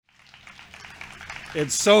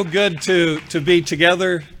It's so good to be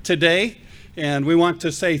together today, and we want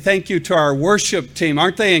to say thank you to our worship team.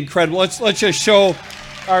 Aren't they incredible? Let's just show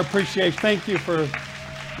our appreciation. Thank you for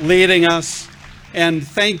leading us, and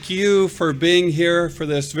thank you for being here for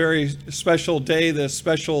this very special day, this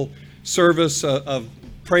special service of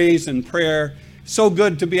praise and prayer. So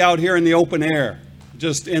good to be out here in the open air,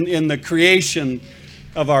 just in the creation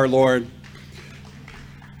of our Lord.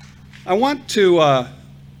 I want to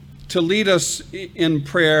lead us in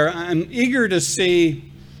prayer. I'm eager to see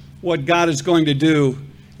what God is going to do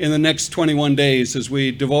in the next 21 days as we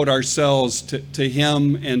devote ourselves to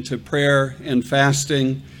Him and to prayer and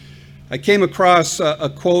fasting. I came across a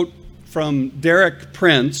quote from Derek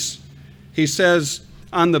Prince. He says,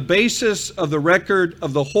 "On the basis of the record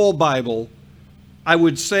of the whole Bible, I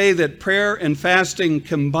would say that prayer and fasting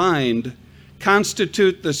combined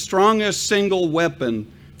constitute the strongest single weapon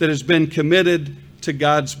that has been committed to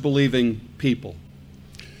God's believing people."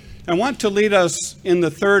 I want to lead us in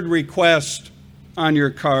the third request on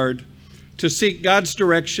your card to seek God's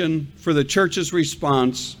direction for the church's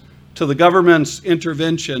response to the government's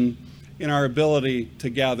intervention in our ability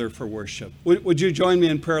to gather for worship. Would you join me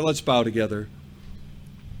in prayer? Let's bow together.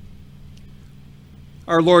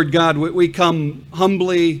 Our Lord God, we come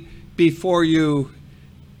humbly before you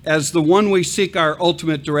as the one we seek our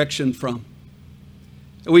ultimate direction from.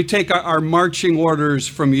 We take our marching orders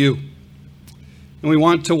from you, and we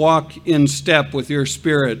want to walk in step with your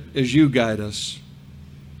Spirit as you guide us.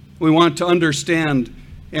 We want to understand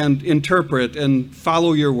and interpret and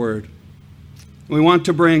follow your word. We want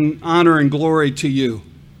to bring honor and glory to you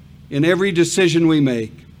in every decision we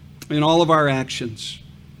make, in all of our actions,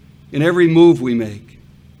 in every move we make.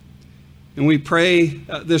 And we pray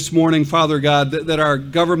this morning, Father God, that our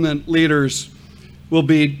government leaders will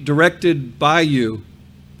be directed by you,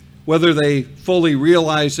 whether they fully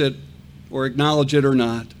realize it or acknowledge it or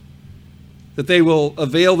not, that they will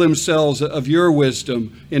avail themselves of your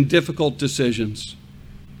wisdom in difficult decisions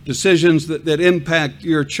that impact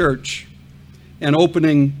your church and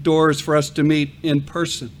opening doors for us to meet in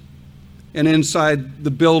person and inside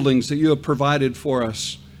the buildings that you have provided for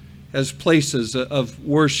us as places of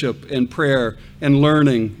worship and prayer and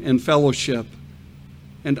learning and fellowship.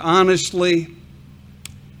 And honestly,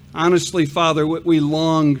 Father, we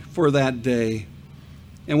long for that day,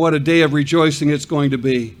 and what a day of rejoicing it's going to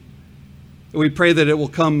be. We pray that it will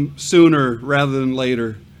come sooner rather than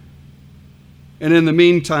later. And in the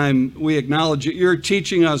meantime, we acknowledge that you're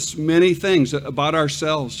teaching us many things about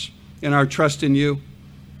ourselves and our trust in you.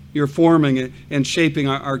 You're forming and shaping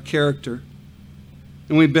our character.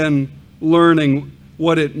 And we've been learning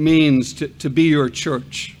what it means to be your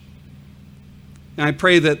church. And I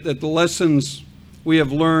pray that the lessons we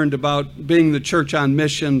have learned about being the church on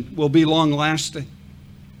mission will be long-lasting.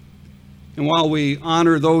 And while we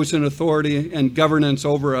honor those in authority and governance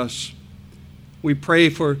over us, we pray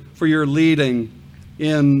for your leading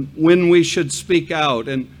in when we should speak out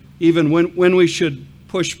and even when we should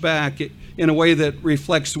push back in a way that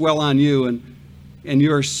reflects well on you and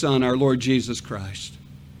your Son, our Lord Jesus Christ.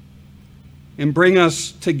 And bring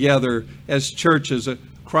us together as churches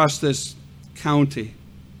across this county,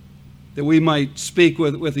 that we might speak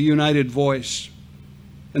with a united voice,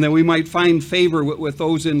 and that we might find favor with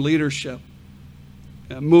those in leadership,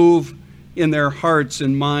 move in their hearts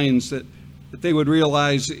and minds, that they would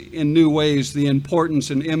realize in new ways the importance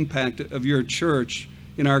and impact of your church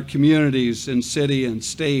in our communities and city and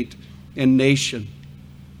state and nation.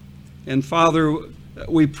 And Father,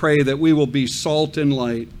 we pray that we will be salt and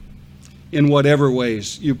light in whatever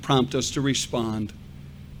ways you prompt us to respond.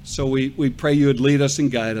 So we pray you would lead us and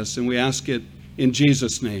guide us, and we ask it in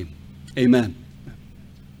Jesus' name. Amen.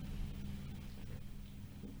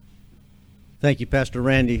 Thank you, Pastor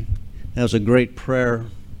Randy. That was a great prayer.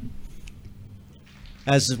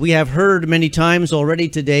 As we have heard many times already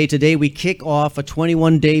today we kick off a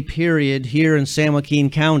 21-day period here in San Joaquin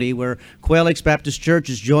County where Quail Lakes Baptist Church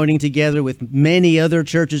is joining together with many other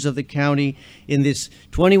churches of the county in this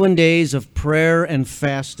 21 days of prayer and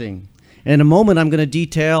fasting. And in a moment, I'm going to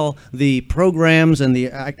detail the programs and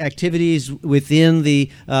the activities within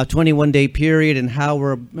the 21-day period and how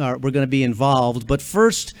we're going to be involved. But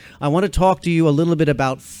first, I want to talk to you a little bit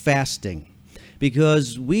about fasting,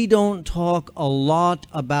 because we don't talk a lot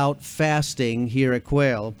about fasting here at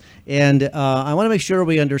Quail. And I want to make sure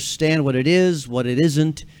we understand what it is, what it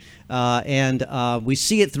isn't. And we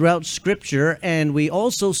see it throughout Scripture, and we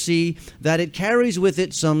also see that it carries with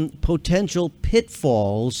it some potential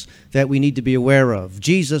pitfalls that we need to be aware of.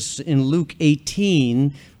 Jesus in Luke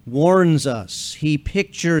 18 warns us. He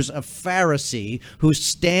pictures a Pharisee who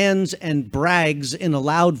stands and brags in a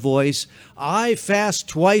loud voice, "I fast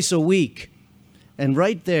twice a week." And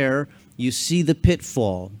right there, you see the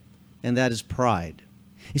pitfall, and that is pride.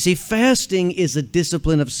 You see, fasting is a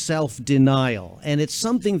discipline of self-denial, and it's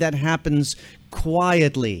something that happens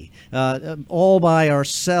quietly, all by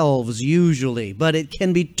ourselves usually, but it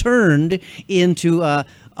can be turned into a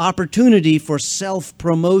opportunity for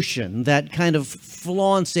self-promotion that kind of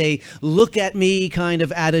flaunts a look at me kind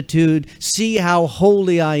of attitude, see how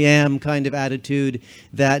holy I am kind of attitude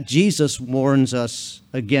that Jesus warns us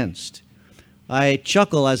against. I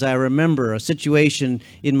chuckle as I remember a situation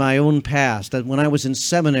in my own past that when I was in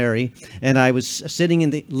seminary and I was sitting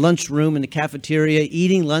in the lunchroom in the cafeteria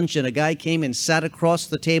eating lunch, and a guy came and sat across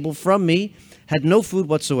the table from me, had no food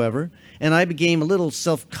whatsoever, and I became a little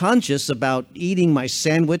self-conscious about eating my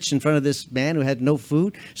sandwich in front of this man who had no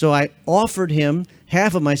food. So I offered him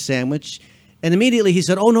half of my sandwich, and immediately he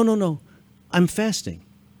said, "Oh, no, I'm fasting."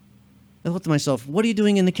 I thought to myself, what are you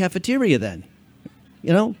doing in the cafeteria then?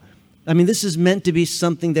 You know? I mean, this is meant to be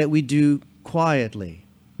something that we do quietly.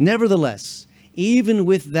 Nevertheless, even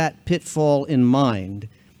with that pitfall in mind,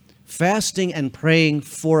 fasting and praying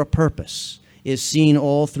for a purpose is seen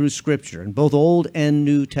all through Scripture, in both Old and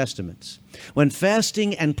New Testaments. When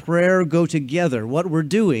fasting and prayer go together, what we're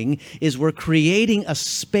doing is we're creating a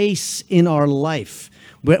space in our life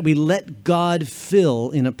where we let God fill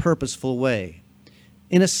in a purposeful way.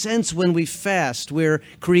 In a sense, when we fast, we're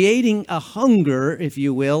creating a hunger, if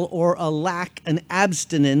you will, or a lack, an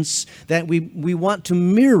abstinence that we want to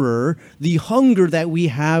mirror the hunger that we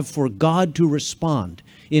have for God to respond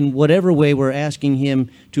in whatever way we're asking Him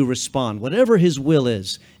to respond, whatever His will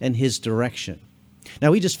is and His direction.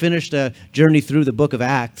 Now, we just finished a journey through the book of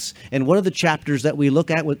Acts, and one of the chapters that we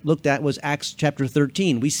looked at was Acts chapter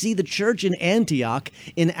 13. We see the church in Antioch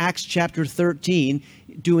in Acts chapter 13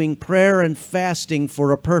 doing prayer and fasting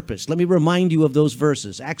for a purpose. Let me remind you of those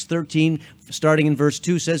verses. Acts 13, starting in verse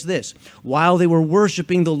 2, says this: "While they were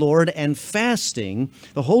worshiping the Lord and fasting,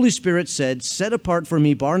 the Holy Spirit said, 'Set apart for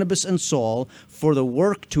me Barnabas and Saul for the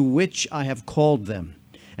work to which I have called them.'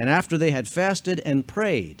 And after they had fasted and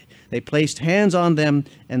prayed, they placed hands on them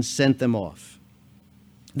and sent them off."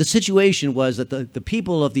 The situation was that the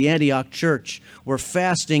people of the Antioch church were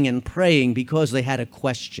fasting and praying because they had a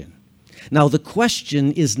question. Now, the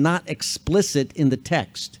question is not explicit in the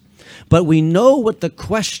text, but we know what the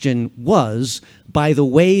question was by the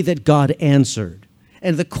way that God answered.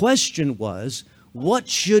 And the question was, what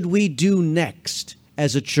should we do next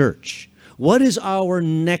as a church? What is our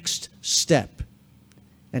next step?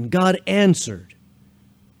 And God answered.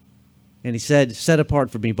 And He said, "Set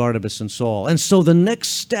apart for me Barnabas and Saul." And so the next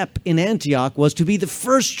step in Antioch was to be the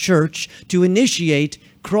first church to initiate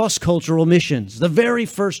cross-cultural missions, the very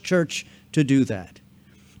first church to do that.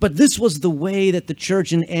 But this was the way that the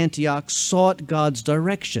church in Antioch sought God's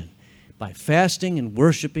direction, by fasting and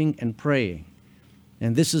worshiping and praying.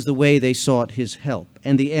 And this is the way they sought His help.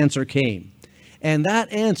 And the answer came. And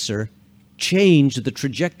that answer changed the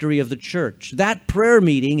trajectory of the church. That prayer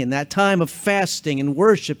meeting and that time of fasting and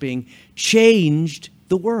worshiping changed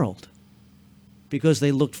the world because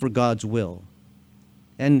they looked for God's will.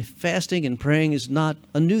 And fasting and praying is not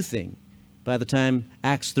a new thing. By the time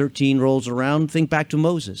Acts 13 rolls around, think back to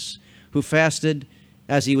Moses, who fasted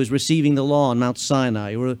as he was receiving the law on Mount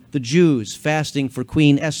Sinai, or the Jews fasting for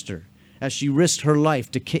Queen Esther as she risked her life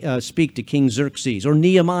to speak to King Xerxes, or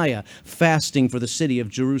Nehemiah fasting for the city of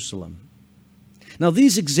Jerusalem. Now,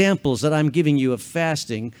 these examples that I'm giving you of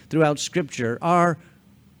fasting throughout Scripture are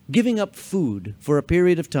giving up food for a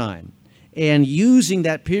period of time and using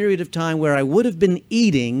that period of time where I would have been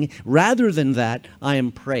eating. Rather than that, I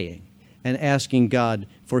am praying and asking God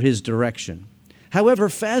for His direction. However,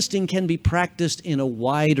 fasting can be practiced in a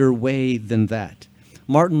wider way than that.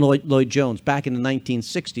 Martin Lloyd-Jones, back in the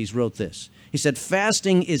 1960s, wrote this. He said,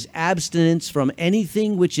 "Fasting is abstinence from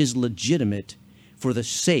anything which is legitimate for the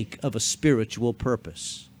sake of a spiritual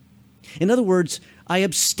purpose." In other words, I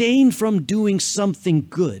abstain from doing something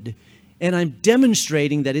good, and I'm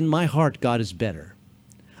demonstrating that in my heart God is better.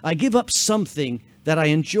 I give up something that I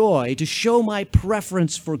enjoy to show my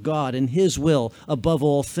preference for God and His will above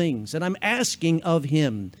all things. And I'm asking of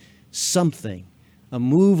Him something, a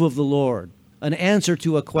move of the Lord, an answer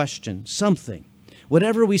to a question, something.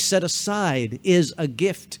 Whatever we set aside is a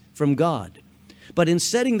gift from God. But in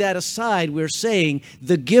setting that aside, we're saying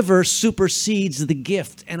the giver supersedes the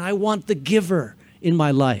gift, and I want the giver in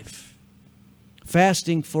my life.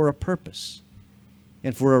 Fasting for a purpose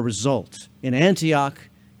and for a result. In Antioch,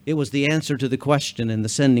 it was the answer to the question and the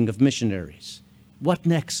sending of missionaries. What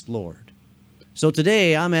next, Lord? So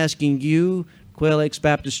today I'm asking you, Quail Lakes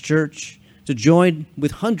Baptist Church, to join with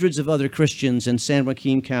hundreds of other Christians in San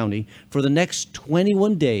Joaquin County for the next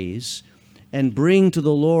 21 days and bring to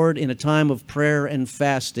the Lord in a time of prayer and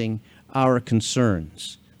fasting our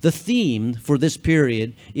concerns. The theme for this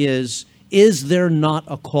period is there not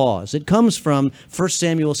a cause? It comes from 1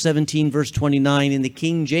 Samuel 17, verse 29 in the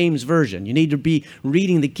King James Version. You need to be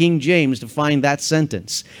reading the King James to find that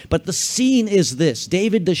sentence. But the scene is this.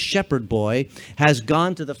 David, the shepherd boy, has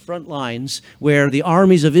gone to the front lines where the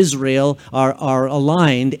armies of Israel are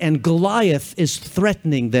aligned, and Goliath is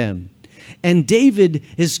threatening them. And David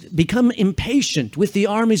has become impatient with the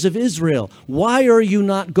armies of Israel. Why are you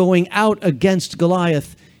not going out against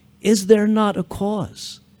Goliath? Is there not a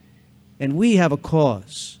cause? And we have a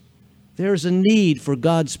cause. There's a need for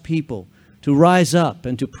God's people to rise up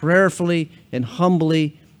and to prayerfully and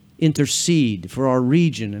humbly intercede for our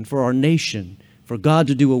region and for our nation, for God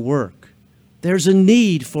to do a work. There's a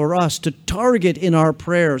need for us to target in our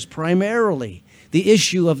prayers primarily the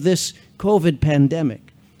issue of this COVID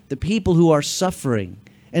pandemic, the people who are suffering,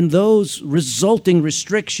 and those resulting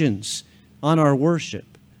restrictions on our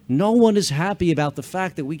worship. No one is happy about the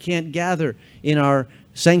fact that we can't gather in our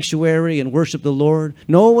sanctuary and worship the Lord.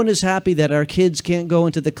 No one is happy that our kids can't go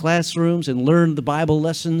into the classrooms and learn the Bible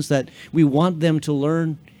lessons that we want them to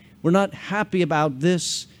learn. We're not happy about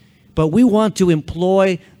this, but we want to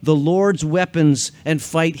employ the Lord's weapons and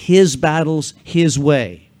fight His battles His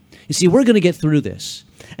way. You see, we're going to get through this.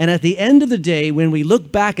 And at the end of the day, when we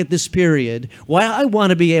look back at this period, what I want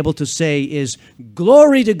to be able to say is,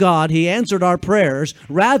 glory to God, He answered our prayers,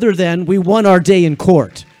 rather than we won our day in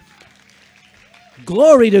court.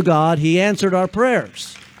 Glory to God, He answered our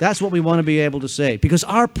prayers. That's what we want to be able to say, because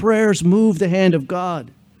our prayers move the hand of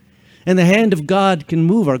God. And the hand of God can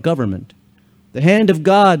move our government. The hand of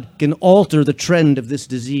God can alter the trend of this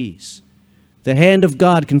disease. The hand of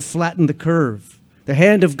God can flatten the curve. The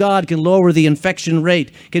hand of God can lower the infection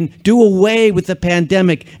rate, can do away with the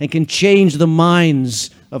pandemic, and can change the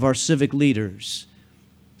minds of our civic leaders.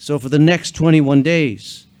 So for the next 21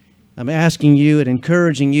 days, I'm asking you and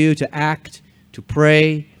encouraging you to act, to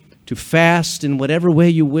pray, to fast in whatever way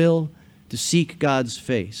you will, to seek God's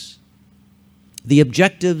face. The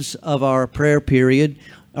objectives of our prayer period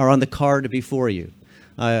are on the card before you.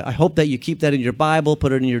 I hope that you keep that in your Bible,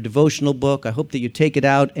 put it in your devotional book. I hope that you take it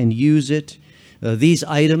out and use it. These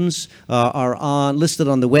items are listed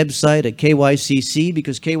on the website at KYCC,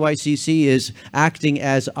 because KYCC is acting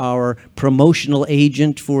as our promotional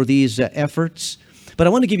agent for these efforts. But I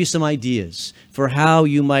want to give you some ideas for how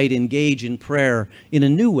you might engage in prayer in a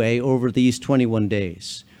new way over these 21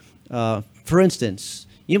 days. For instance,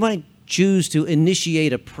 you might choose to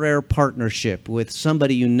initiate a prayer partnership with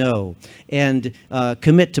somebody you know and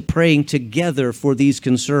commit to praying together for these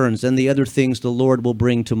concerns and the other things the Lord will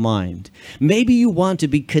bring to mind. Maybe you want to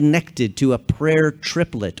be connected to a prayer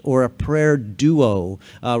triplet or a prayer duo.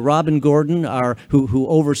 Robin Gordon, who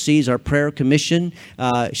oversees our prayer commission,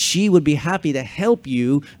 she would be happy to help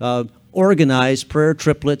you organize prayer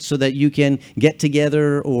triplets so that you can get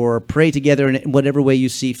together or pray together in whatever way you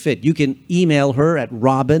see fit. You can email her at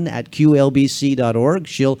robin@qlbc.org.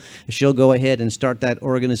 She'll go ahead and start that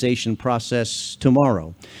organization process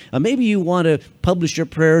tomorrow. Maybe you want to publish your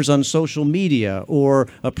prayers on social media or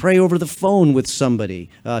pray over the phone with somebody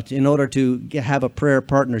in order to have a prayer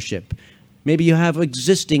partnership. Maybe you have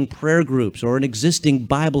existing prayer groups or an existing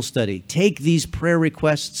Bible study. Take these prayer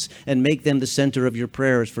requests and make them the center of your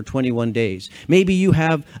prayers for 21 days. Maybe you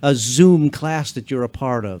have a Zoom class that you're a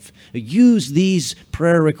part of. Use these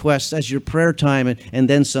prayer requests as your prayer time and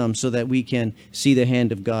then some, so that we can see the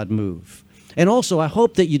hand of God move. And also, I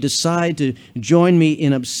hope that you decide to join me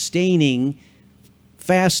in abstaining,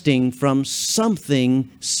 fasting from something,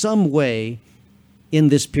 some way in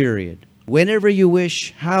this period. Whenever you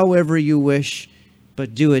wish, however you wish,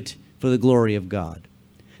 but do it for the glory of God.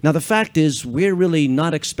 Now, the fact is, we're really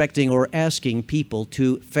not expecting or asking people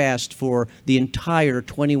to fast for the entire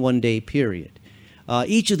 21-day period.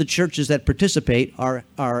 Each of the churches that participate are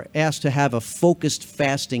asked to have a focused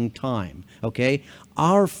fasting time, okay?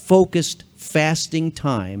 Our focused fasting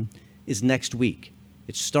time is next week.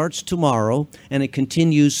 It starts tomorrow, and it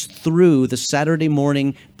continues through the Saturday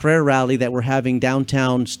morning prayer rally that we're having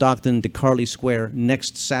downtown Stockton, DeCarly Square,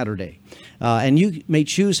 next Saturday. And you may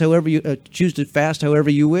choose to fast however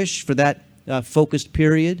you wish for that focused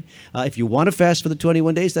period. If you want to fast for the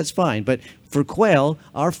 21 days, that's fine. But for Quail,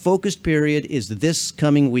 our focused period is this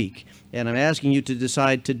coming week. And I'm asking you to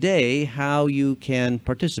decide today how you can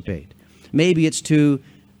participate. Maybe it's to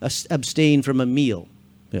abstain from a meal.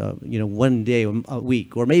 one day a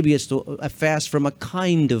week, or maybe it's a fast from a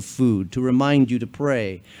kind of food to remind you to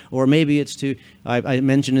pray, or maybe it's I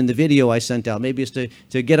mentioned in the video I sent out, maybe it's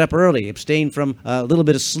to get up early, abstain from a little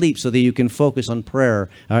bit of sleep so that you can focus on prayer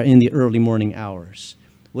in the early morning hours.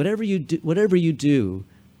 Whatever you do,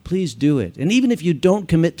 please do it. And even if you don't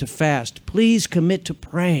commit to fast, please commit to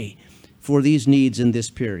pray for these needs in this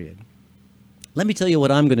period. Let me tell you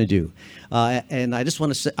what I'm going to do. And I just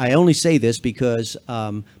want to say, I only say this because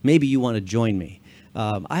maybe you want to join me.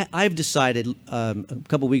 I've decided a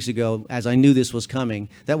couple weeks ago, as I knew this was coming,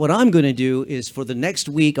 that what I'm going to do is for the next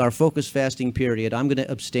week, our focus fasting period, I'm going to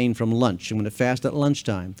abstain from lunch. I'm going to fast at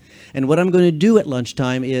lunchtime. And what I'm going to do at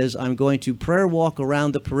lunchtime is I'm going to prayer walk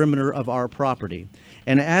around the perimeter of our property.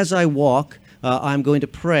 And as I walk, I'm going to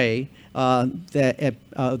pray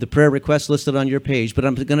the prayer requests listed on your page, but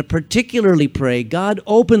I'm going to particularly pray, God,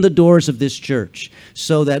 open the doors of this church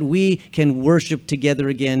so that we can worship together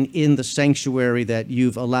again in the sanctuary that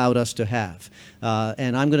you've allowed us to have.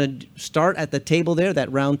 And I'm going to start at the table there,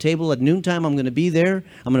 that round table. At noontime, I'm going to be there.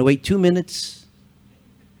 I'm going to wait 2 minutes.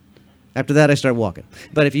 After that, I start walking.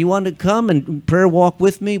 But if you want to come and prayer walk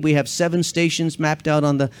with me, we have 7 stations mapped out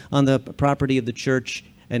on the property of the church,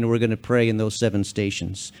 and we're going to pray in those 7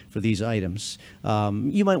 stations for these items.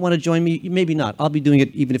 You might want to join me, maybe not. I'll be doing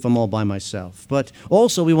it even if I'm all by myself. But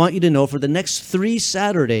also, we want you to know for the next 3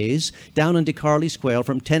 Saturdays down in DeCarly Square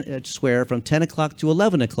from 10 o'clock to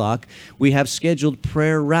 11 o'clock, we have scheduled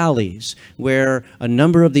prayer rallies where a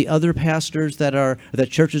number of the other pastors that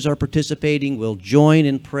churches are participating will join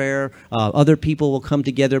in prayer. Other people will come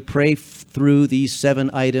together, pray through these 7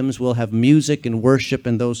 items. We'll have music and worship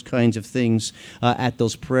and those kinds of things at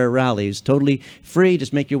those prayer rallies. Totally free.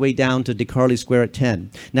 Just make your way down to DeCarly Square at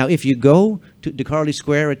 10. Now, if you go to DeCarly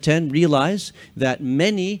Square at 10, realize that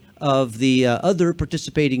many of the other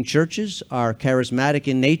participating churches are charismatic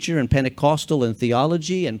in nature and Pentecostal in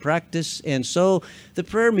theology and practice, and so the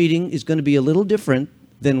prayer meeting is going to be a little different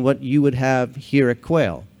than what you would have here at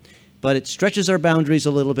Quail. But it stretches our boundaries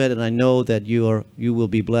a little bit, and I know that you will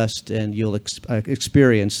be blessed and you'll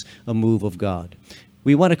experience a move of God.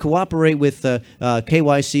 We want to cooperate with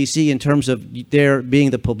KYCC in terms of their being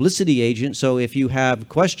the publicity agent. So if you have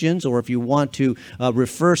questions or if you want to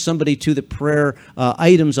refer somebody to the prayer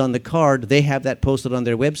items on the card, they have that posted on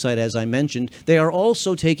their website, as I mentioned. They are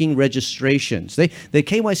also taking registrations. The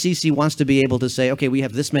KYCC wants to be able to say, okay, we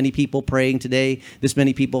have this many people praying today, this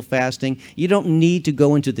many people fasting. You don't need to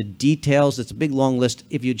go into the details. It's a big, long list.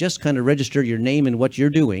 If you just kind of register your name and what you're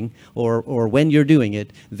doing or when you're doing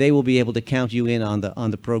it, they will be able to count you in on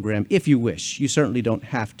the program if you wish. You certainly don't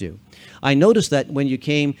have to. I noticed that when you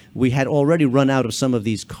came, we had already run out of some of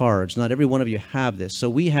these cards. Not every one of you have this. So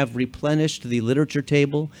we have replenished the literature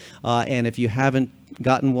table, and if you haven't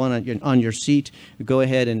gotten one on your seat, go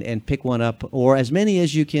ahead and pick one up, or as many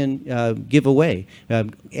as you can give away,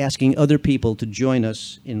 asking other people to join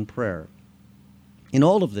us in prayer. In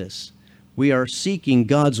all of this, we are seeking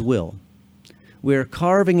God's will. We're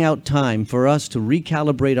carving out time for us to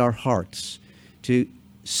recalibrate our hearts, to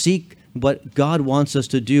seek what God wants us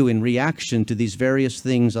to do in reaction to these various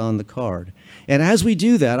things on the card. And as we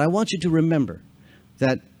do that, I want you to remember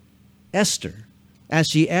that Esther, as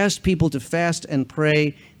she asked people to fast and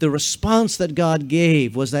pray, the response that God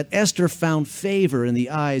gave was that Esther found favor in the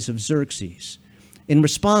eyes of Xerxes. In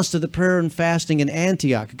response to the prayer and fasting in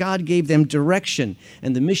Antioch, God gave them direction,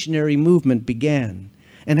 and the missionary movement began.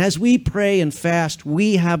 And as we pray and fast,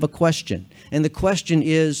 we have a question. And the question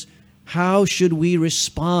is, how should we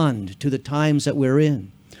respond to the times that we're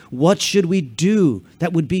in? What should we do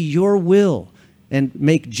that would be your will and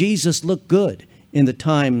make Jesus look good in the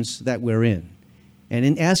times that we're in? And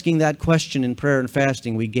in asking that question in prayer and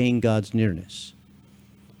fasting, we gain God's nearness.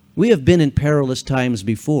 We have been in perilous times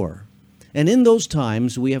before, and in those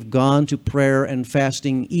times we have gone to prayer and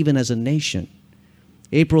fasting even as a nation.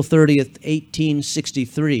 April 30th,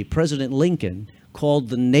 1863, President Lincoln called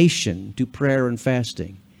the nation to prayer and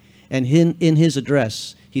fasting. And in his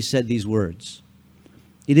address, he said these words: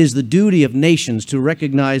 "It is the duty of nations to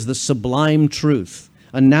recognize the sublime truth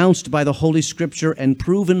announced by the Holy Scripture and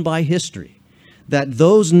proven by history, that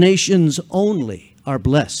those nations only are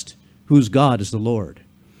blessed whose God is the Lord.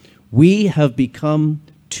 We have become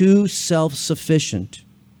too self-sufficient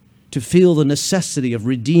to feel the necessity of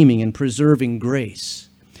redeeming and preserving grace.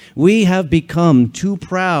 We have become too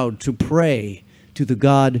proud to pray to the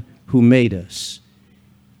God who made us."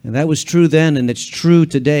 And that was true then, and it's true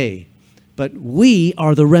today. But we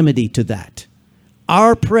are the remedy to that.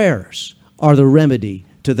 Our prayers are the remedy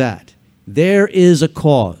to that. There is a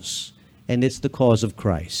cause, and it's the cause of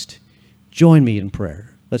Christ. Join me in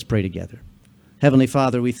prayer. Let's pray together. Heavenly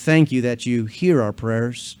Father, we thank you that you hear our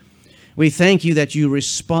prayers. We thank you that you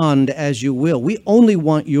respond as you will. We only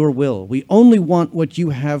want your will. We only want what you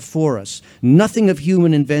have for us. Nothing of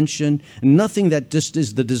human invention, nothing that just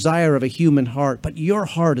is the desire of a human heart, but your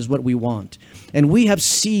heart is what we want. And we have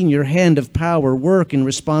seen your hand of power work in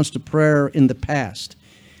response to prayer in the past.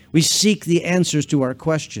 We seek the answers to our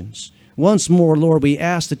questions. Once more, Lord, we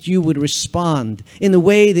ask that you would respond in the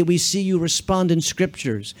way that we see you respond in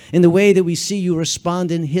Scriptures, in the way that we see you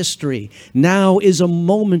respond in history. Now is a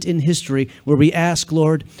moment in history where we ask,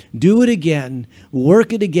 Lord, do it again,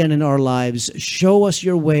 work it again in our lives. Show us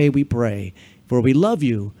your way, we pray, for we love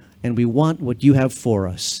you and we want what you have for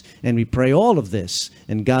us. And we pray all of this,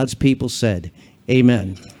 and God's people said,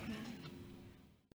 amen.